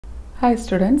Hi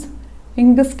students,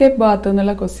 Inkscape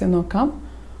ഭാഗത്തുനിന്നുള്ള question നോക്കാം.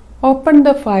 Open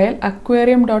the file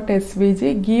aquarium.svg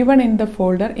given in the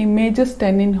folder images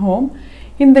 10 in home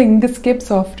in the Inkscape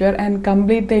software and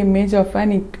complete the image of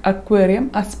an aquarium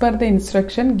as per the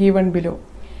instruction given below.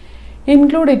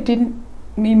 Include it in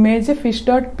image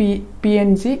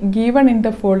fish.png given in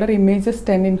the folder images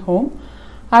 10 in home.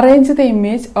 Arrange the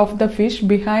image of the fish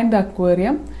behind the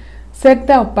aquarium. Set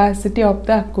the opacity of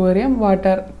the aquarium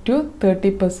water to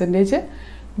 30%.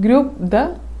 Group the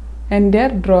entire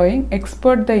drawing.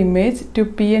 Export the image to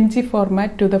PNG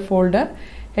format to the folder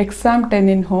exam 10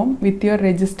 in home with your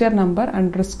register number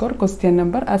 _ question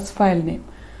number as file name.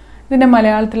 ഇതിന്റെ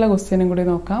മലയാളത്തിലുള്ള ക്വസ്റ്റ്യനും കൂടി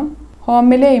നോക്കാം.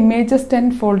 ഹോമിലെ images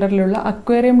 10 ഫോൾഡറിലുള്ള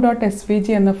aquarium.svg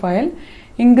എന്ന file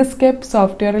Inkscape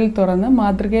സോഫ്റ്റ്വെയറിൽ തുറന്ന്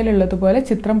മാതൃകയിലുള്ളതുപോലെ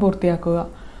ചിത്രം പൂർത്തിയാക്കുക.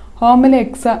 ഹോമിലെ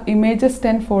ഇമേജസ്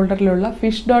 10 ഫോൾഡറിലുള്ള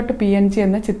fish.png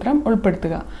എന്ന ചിത്രം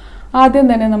ഉൾപ്പെടുത്തുക. ആദ്യം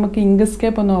തന്നെ നമുക്ക്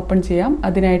ഇങ്ക്സ്കേപ്പ് ഒന്ന് ഓപ്പൺ ചെയ്യാം.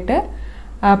 അതിനായിട്ട്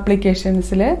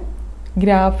ആപ്ലിക്കേഷൻസിലെ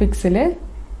ഗ്രാഫിക്സിലെ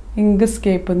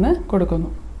ഇങ്ക്സ്കേപ്പ് എന്ന് കൊടുക്കുന്നു.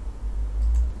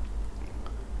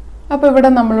 അപ്പോൾ ഇവിടെ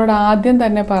നമ്മളോട് ആദ്യം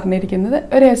തന്നെ പറഞ്ഞിരിക്കുന്നത്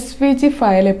ഒരു SVG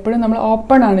ഫയൽ എപ്പോഴും നമ്മൾ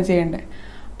ഓപ്പൺ ആണ് ചെയ്യേണ്ടത്.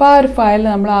 അപ്പോൾ ആ ഒരു ഫയൽ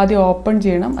നമ്മൾ ആദ്യം ഓപ്പൺ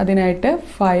ചെയ്യണം. അതിനായിട്ട്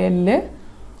ഫയലിൽ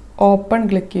ഓപ്പൺ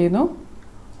ക്ലിക്ക് ചെയ്യുന്നു.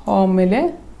 ഹോമിൽ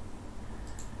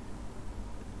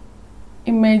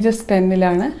ഇമേജസ്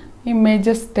 10ലാണ്.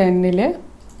 ഇമേജസ് 10ൽ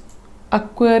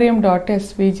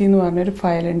aquarium.svg എന്ന് പറഞ്ഞൊരു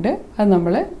ഫയലുണ്ട്. അത്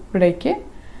നമ്മൾ ഇവിടേക്ക്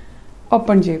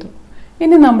ഓപ്പൺ ചെയ്തു.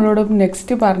 ഇനി നമ്മളോട്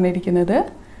നെക്സ്റ്റ് പറഞ്ഞിരിക്കുന്നത്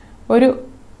ഒരു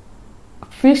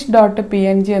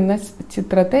fish.png എന്ന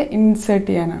ചിത്രത്തെ ഇൻസേർട്ട്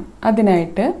ചെയ്യാനാണ്.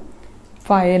 അതിനായിട്ട്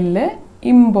ഫയലിൽ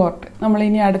ഇമ്പോർട്ട്, നമ്മൾ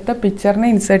ഇനി അടുത്ത പിക്ചറിനെ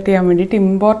ഇൻസേർട്ട് ചെയ്യാൻ വേണ്ടിയിട്ട്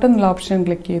ഇമ്പോർട്ട് എന്നുള്ള ഓപ്ഷൻ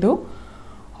ക്ലിക്ക് ചെയ്തു.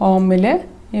 ഹോമിൽ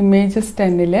ഇമേജസ്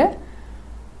 10ൽ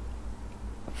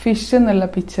ഫിഷ് എന്നുള്ള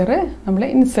പിക്ചർ നമ്മൾ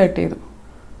ഇൻസേർട്ട് ചെയ്തു.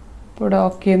 അപ്പോൾ ഇവിടെ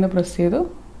ഓക്കെ എന്ന് പ്രസ് ചെയ്തു.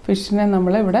 ഫിഷിനെ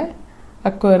നമ്മൾ ഇവിടെ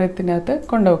അക്വേറിയത്തിനകത്ത്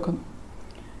കൊണ്ടുവെക്കുന്നു.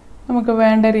 നമുക്ക്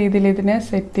വേണ്ട രീതിയിൽ ഇതിനെ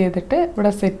സെറ്റ് ചെയ്തിട്ട്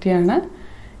ഇവിടെ സെറ്റ് ചെയ്യാണ്.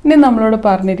 ഇനി നമ്മളോട്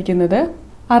പറഞ്ഞിരിക്കുന്നത്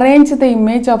arrange the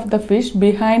image of the fish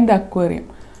behind the aquarium.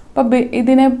 അപ്പോൾ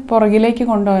ഇതിനെ പുറകിലേക്ക്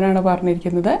കൊണ്ടുപോകാനാണ്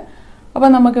പറഞ്ഞിരിക്കുന്നത്. അപ്പോൾ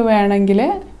നമുക്ക് വേണമെങ്കിൽ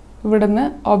ഇവിടുന്ന്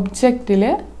ഒബ്ജക്റ്റിൽ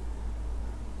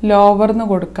ലോവർന്ന്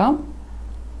കൊടുക്കാം.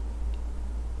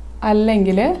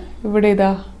 അല്ലെങ്കിൽ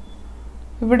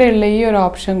ഇവിടെയുള്ള ഈ ഒരു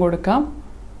ഓപ്ഷൻ കൊടുക്കാം.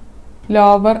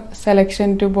 Lower selection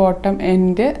to bottom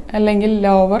end, അല്ലെങ്കിൽ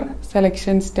lower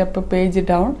selection step page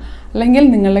down, അല്ലെങ്കിൽ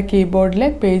നിങ്ങളുടെ കീബോർഡിലെ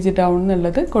പേജ് ഡൗൺ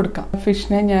എന്നുള്ളത് കൊടുക്കാം.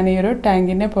 ഫിഷിനെ ഞാൻ ഈ ഒരു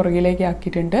ടാങ്കിൻ്റെ പുറകിലേക്ക്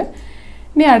ആക്കിയിട്ടുണ്ട്.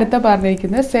 ഇനി അടുത്ത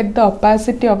പറഞ്ഞിരിക്കുന്നത് set the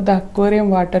opacity of the aquarium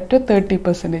water to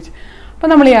 30%. അപ്പോൾ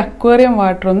നമ്മൾ ഈ അക്വേറിയം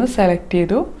വാട്ടർ ഒന്ന് സെലക്ട്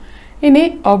ചെയ്തു. ഇനി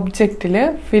ഒബ്ജക്റ്റിൽ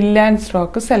ഫിൽ ആൻഡ്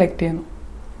സ്ട്രോക്ക് സെലക്ട് ചെയ്യുന്നു.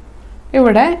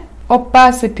 ഇവിടെ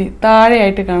ഒപ്പാസിറ്റി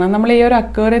താഴെയായിട്ട് കാണാം. നമ്മൾ ഈ ഒരു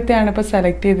അക്വേറിയത്തെയാണ് ഇപ്പോൾ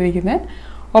സെലക്ട് ചെയ്തിരിക്കുന്നത്.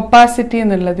 ഒപ്പാസിറ്റി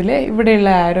എന്നുള്ളതിൽ ഇവിടെയുള്ള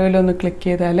ആരോയിലൊന്ന് ക്ലിക്ക്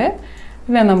ചെയ്താൽ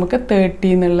പിന്നെ നമുക്ക്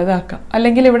 30 എന്നുള്ളതാക്കാം.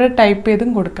 അല്ലെങ്കിൽ ഇവിടെ ടൈപ്പ് ചെയ്തും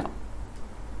കൊടുക്കാം.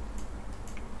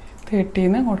 30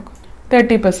 എന്ന് കൊടുക്കും.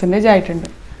 30% ആയിട്ടുണ്ട്.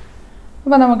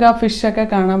 അപ്പോൾ നമുക്ക് ആ ഫിഷൊക്കെ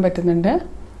കാണാൻ പറ്റുന്നുണ്ട്.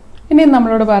 ഇനി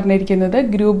നമ്മളോട് പറഞ്ഞിരിക്കുന്നത്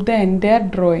ഗ്രൂപ്പ് ദ എൻറ്റയർ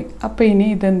ഡ്രോയിങ്. അപ്പോൾ ഇനി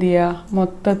ഇതെന്ത് ചെയ്യുക,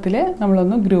 മൊത്തത്തിൽ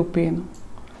നമ്മളൊന്ന് ഗ്രൂപ്പ് ചെയ്യുന്നു.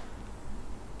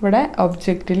 ഇവിടെ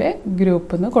ഒബ്ജക്റ്റിൽ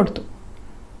ഗ്രൂപ്പ് എന്ന് കൊടുത്തു.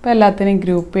 അപ്പോൾ എല്ലാത്തിനെയും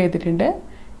ഗ്രൂപ്പ് ചെയ്തിട്ടുണ്ട്.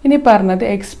 ഇനി പറഞ്ഞത്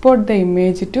export the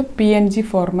image to PNG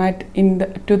format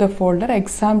to the folder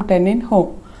exam 10 in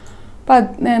home. അപ്പോൾ അത്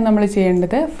നമ്മൾ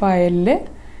ചെയ്യേണ്ടത് ഫയലിൽ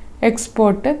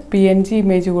എക്സ്പോർട്ട് PNG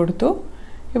ഇമേജ് കൊടുത്തു.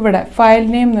 ഇവിടെ ഫയൽ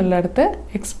നെയിം എന്നുള്ളിടത്ത്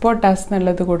എക്സ്പോർട്ട് ആസ്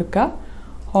എന്നുള്ളത് കൊടുക്കുക.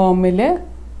 ഹോമിൽ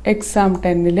exam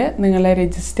 10ൽ നിങ്ങളെ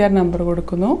രജിസ്റ്റർ നമ്പർ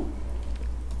കൊടുക്കുന്നു.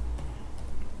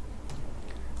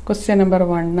 ക്വസ്റ്റ്യൻ നമ്പർ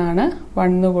 1 ആണ്.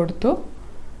 1 കൊടുത്തു.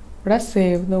 ഇവിടെ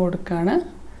സേവ് എന്ന് കൊടുക്കുകയാണ്.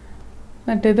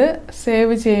 എന്നിട്ടിത്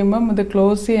സേവ് ചെയ്യുമ്പം ഇത്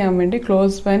ക്ലോസ് ചെയ്യാൻ വേണ്ടി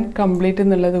ക്ലോസ് വെൻ കംപ്ലീറ്റ്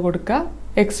എന്നുള്ളത് കൊടുക്കുക.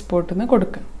 എക്സ്പോർട്ട് എന്ന്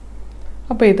കൊടുക്കുക.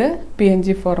 അപ്പോൾ ഇത്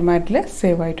PNG ഫോർമാറ്റിൽ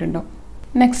സേവ് ആയിട്ടുണ്ടാവും.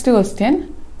 Next question,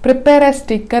 prepare A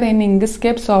sticker in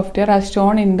Inkscape software as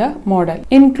shown in the model.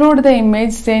 Include the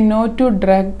image say no to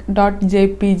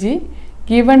drag.jpg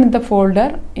given the folder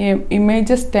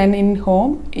images 10 in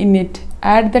home in it.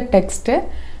 Add the text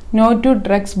no to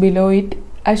drugs below it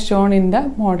as shown in the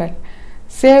model.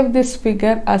 Save this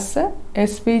figure as a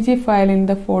SVG file in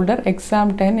the folder exam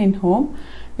 10 in home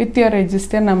with your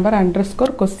register number _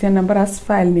 question number as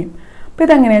file name. അപ്പോൾ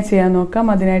ഇതെങ്ങനെയാണ് ചെയ്യാൻ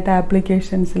നോക്കാം. അതിനായിട്ട്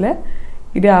ആപ്ലിക്കേഷൻസിൽ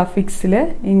ഗ്രാഫിക്സിൽ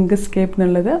Inkscape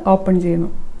എന്നുള്ളത് open ചെയ്യുന്നു.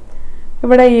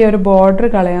 ഇവിടെ ഈ ഒരു ബോർഡർ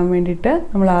കളയാൻ വേണ്ടിയിട്ട്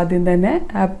നമ്മൾ ആദ്യം തന്നെ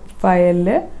ഫയലിൽ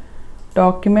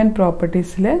ഡോക്യുമെൻറ്റ്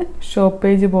പ്രോപ്പർട്ടീസിൽ ഷോ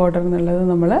പേജ് ബോർഡർ എന്നുള്ളത്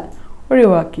നമ്മൾ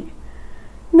ഒഴിവാക്കി.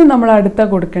 ഇനി നമ്മൾ അടുത്ത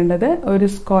കൊടുക്കേണ്ടത് ഒരു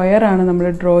സ്ക്വയർ ആണ് നമ്മൾ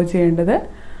ഡ്രോ ചെയ്യേണ്ടത്.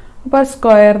 അപ്പോൾ ആ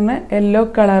സ്ക്വയറിന് യെല്ലോ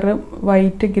കളറും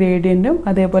വൈറ്റ് ഗ്രേഡിയൻറ്റും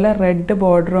അതേപോലെ റെഡ്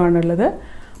ബോർഡറും ആണുള്ളത്.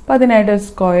 അപ്പോൾ അതിനായിട്ട് ഒരു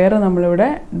സ്ക്വയർ നമ്മളിവിടെ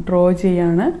ഡ്രോ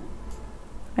ചെയ്യാണ്.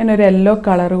 അതിനൊരു യെല്ലോ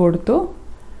കളർ കൊടുത്തു.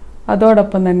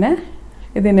 അതോടൊപ്പം തന്നെ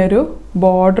ഇതിനൊരു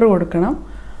ബോർഡർ കൊടുക്കണം.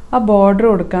 ആ ബോർഡർ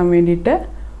കൊടുക്കാൻ വേണ്ടിയിട്ട്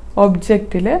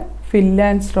ഒബ്ജക്റ്റിൽ ഫിൽ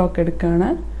ആൻഡ് സ്ട്രോക്ക് എടുക്കുകയാണ്.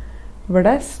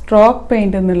 ഇവിടെ സ്ട്രോക്ക്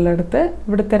പെയിൻറ് എന്നുള്ളിടത്ത്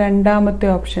ഇവിടുത്തെ രണ്ടാമത്തെ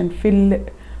ഓപ്ഷൻ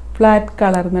ഫ്ലാറ്റ്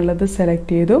കളർ എന്നുള്ളത്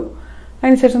സെലക്ട് ചെയ്തു.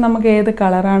 അതിനുശേഷം നമുക്ക് ഏത്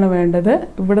കളറാണ് വേണ്ടത്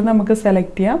ഇവിടെ നമുക്ക്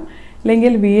സെലക്ട് ചെയ്യാം,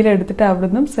 അല്ലെങ്കിൽ വീലെടുത്തിട്ട് അവിടെ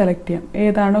നിന്നും സെലക്ട് ചെയ്യാം.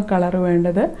 ഏതാണോ കളർ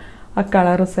വേണ്ടത് ആ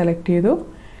കളർ സെലക്ട് ചെയ്തു.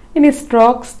 ഇനി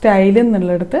സ്ട്രോക്ക് സ്റ്റൈൽ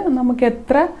എന്നുള്ളിടത്ത് നമുക്ക്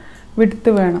എത്ര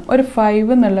വിഡ്ത്ത് വേണം, ഒരു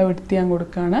 5 എന്നുള്ള വിഡ്ത്ത് ഞാൻ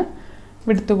കൊടുക്കുകയാണ്.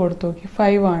 വിഡ്ത്ത് കൊടുത്തു നോക്കി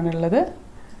 5 ആണുള്ളത്.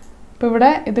 അപ്പോൾ ഇവിടെ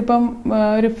ഇതിപ്പം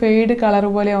ഒരു ഫെയ്ഡ് കളർ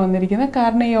പോലെയാണ് വന്നിരിക്കുന്നത്,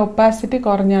 കാരണം ഈ ഒപ്പാസിറ്റി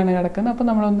കുറഞ്ഞാണ് കിടക്കുന്നത്. അപ്പോൾ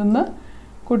നമ്മളൊന്നൊന്ന്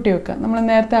കൂട്ടി വെക്കുക. നമ്മൾ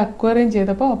നേരത്തെ അക്വേറിയം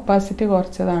ചെയ്തപ്പോൾ ഒപ്പാസിറ്റി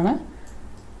കുറച്ചതാണ്.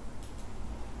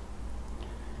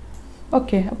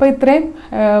 ഓക്കെ, അപ്പോൾ ഇത്രയും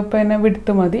പിന്നെ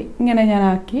വിഡ്ത്ത് മതി. ഇങ്ങനെ ഞാൻ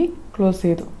ആക്കി ക്ലോസ്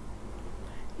ചെയ്തു.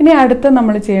 ഇനി അടുത്ത്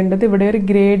നമ്മൾ ചെയ്യേണ്ടത് ഇവിടെ ഒരു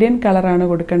ഗ്രേഡിയൻറ്റ് കളറാണ്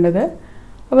കൊടുക്കേണ്ടത്.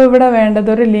 അപ്പോൾ ഇവിടെ വേണ്ടത്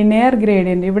ഒരു ലിനിയർ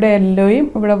ഗ്രേഡിയൻറ്റ്, ഇവിടെ യെല്ലോയും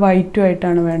ഇവിടെ വൈറ്റും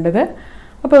ആയിട്ടാണ് വേണ്ടത്.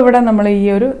 അപ്പോൾ ഇവിടെ നമ്മൾ ഈ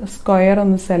ഒരു സ്ക്വയർ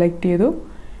ഒന്ന് സെലക്ട് ചെയ്തു.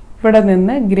 ഇവിടെ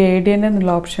നിന്ന് ഗ്രേഡിയൻ്റ്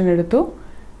എന്നുള്ള ഓപ്ഷൻ എടുത്തു.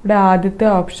 ഇവിടെ ആദ്യത്തെ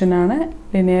ഓപ്ഷനാണ്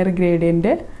ലിനിയർ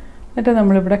ഗ്രേഡിയൻറ്റ്. എന്നിട്ട്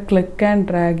നമ്മളിവിടെ ക്ലിക്ക് ആൻഡ്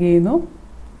ഡ്രാഗ് ചെയ്യുന്നു.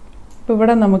 അപ്പോൾ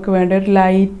ഇവിടെ നമുക്ക് വേണ്ട ഒരു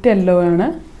ലൈറ്റ് യെല്ലോ ആണ്.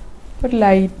 ഒരു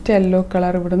ലൈറ്റ് യെല്ലോ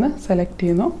കളർ ഇവിടുന്ന് സെലക്ട്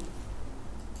ചെയ്യുന്നു.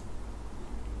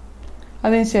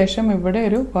 അതിനുശേഷം ഇവിടെ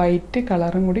ഒരു വൈറ്റ്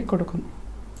കളറും കൂടി കൊടുക്കുന്നു.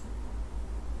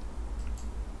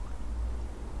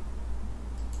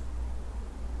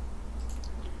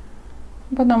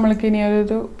 അപ്പോൾ നമ്മൾക്ക് ഇനി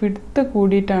ഒരു വിഡ്ത്ത്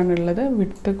കൂടിയിട്ടാണുള്ളത്,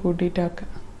 വിഡ്ത്ത് കൂട്ടിയിട്ടാക്കുക.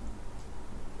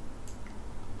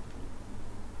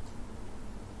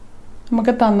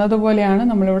 നമുക്ക് തന്നതുപോലെയാണ്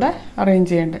നമ്മളിവിടെ അറേഞ്ച്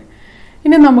ചെയ്യേണ്ടത്.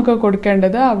 ഇനി നമുക്ക്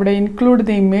കൊടുക്കേണ്ടത് അവിടെ include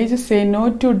the image say no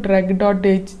to drug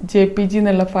 .jpg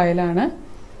എന്നുള്ള ഫയലാണ്.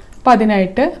 അപ്പോൾ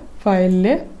അതിനായിട്ട് ഫയലിൽ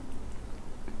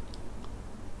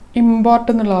ഇമ്പോർട്ട്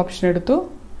എന്നുള്ള ഓപ്ഷൻ എടുത്തു.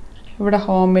 ഇവിടെ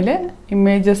ഹോമിൽ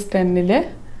images 10ൽ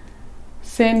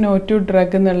say no to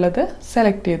drug എന്നുള്ളത്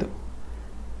സെലക്ട് ചെയ്തു.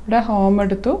 ഇവിടെ ഹോം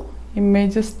എടുത്തു,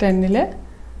 images 10ൽ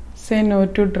say no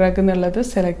to drug എന്നുള്ളത്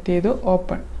സെലക്ട് ചെയ്തു,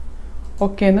 ഓപ്പൺ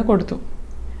ഓക്കെ എന്ന് കൊടുത്തു.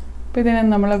 അപ്പോൾ ഇതിനെ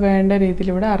നമ്മൾ വേണ്ട രീതിയിൽ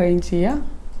ഇവിടെ അറേഞ്ച് ചെയ്യാം.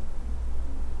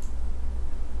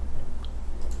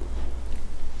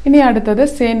 ഇനി അടുത്തത്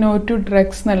സേ നോ ടു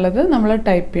ഡ്രഗ്സ് എന്നുള്ളത് നമ്മൾ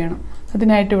ടൈപ്പ് ചെയ്യണം.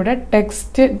 അതിനായിട്ട് ഇവിടെ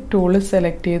ടെക്സ്റ്റ് ടൂൾ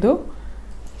സെലക്ട് ചെയ്തു.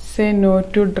 സേ നോ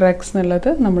ടു ഡ്രഗ്സ് എന്നുള്ളത്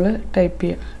നമ്മൾ ടൈപ്പ്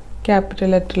ചെയ്യുക, ക്യാപിറ്റൽ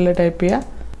ലെറ്ററിൽ ടൈപ്പ് ചെയ്യുക.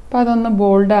 അപ്പോൾ അതൊന്ന്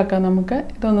ബോൾഡ് ആക്കാം. നമുക്ക്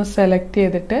ഇതൊന്ന് സെലക്ട്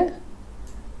ചെയ്തിട്ട്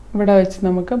ഇവിടെ വെച്ച്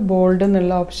നമുക്ക് ബോൾഡ്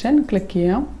എന്നുള്ള ഓപ്ഷൻ ക്ലിക്ക്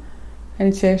ചെയ്യാം.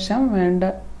 അതിനുശേഷം വേണ്ട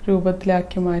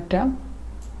രൂപത്തിലാക്കി മാറ്റാം.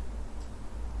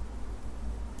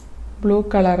 ബ്ലൂ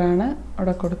കളറാണ്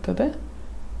അവിടെ കൊടുത്തത്.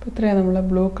 അപ്പോൾ ഇത്രയും നമ്മൾ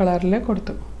ബ്ലൂ കളറിൽ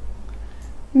കൊടുത്തു.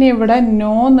 ഇനി ഇവിടെ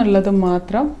നോ എന്നുള്ളത്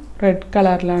മാത്രം റെഡ്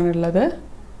കളറിലാണുള്ളത്.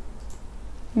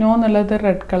 നോ എന്നുള്ളത്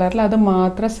റെഡ് കളറിൽ, അത്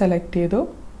മാത്രം സെലക്ട് ചെയ്തു.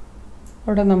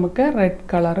 അവിടെ നമുക്ക് റെഡ്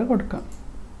കളർ കൊടുക്കാം.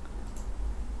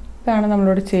 ഇതാണ്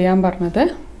നമ്മളോട് ചെയ്യാൻ പറഞ്ഞത്.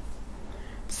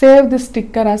 Save the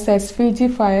sticker as SVG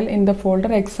file in the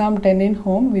folder exam10 in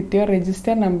home with your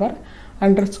register number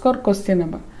 _question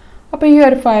number. അപ്പോൾ ഈ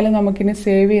ഒരു ഫയൽ നമുക്കിനി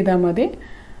സേവ് ചെയ്താൽ മതി.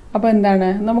 അപ്പോൾ എന്താണ്,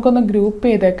 നമുക്കൊന്ന് ഗ്രൂപ്പ്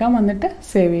ചെയ്തേക്കാം, എന്നിട്ട്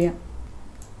സേവ് ചെയ്യാം.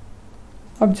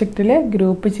 ഒബ്ജക്റ്റിൽ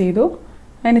ഗ്രൂപ്പ് ചെയ്തു.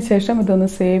 അതിനുശേഷം ഇതൊന്ന്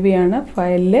സേവ് ചെയ്യാണ്.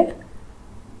 ഫയലിൽ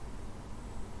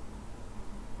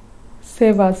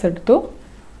സേവ് ആസ് എടുത്തു.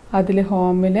 അതിൽ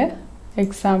ഹോമിൽ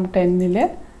exam10ൽ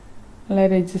ഉള്ള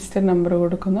രജിസ്റ്റർ നമ്പർ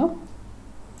കൊടുക്കുന്നു.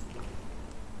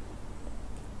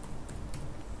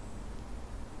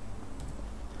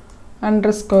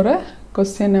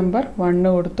 _question number 1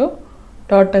 കൊടുത്തു.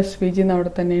 .svg എന്ന്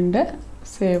അവിടെ തന്നെ ഉണ്ട്,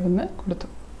 സേവ് എന്ന് കൊടുത്തു.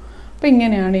 അപ്പോൾ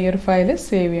ഇങ്ങനെയാണ് ഈ ഒരു ഫയൽ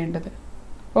സേവ് ചെയ്യേണ്ടത്.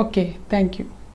 Okay, thank you.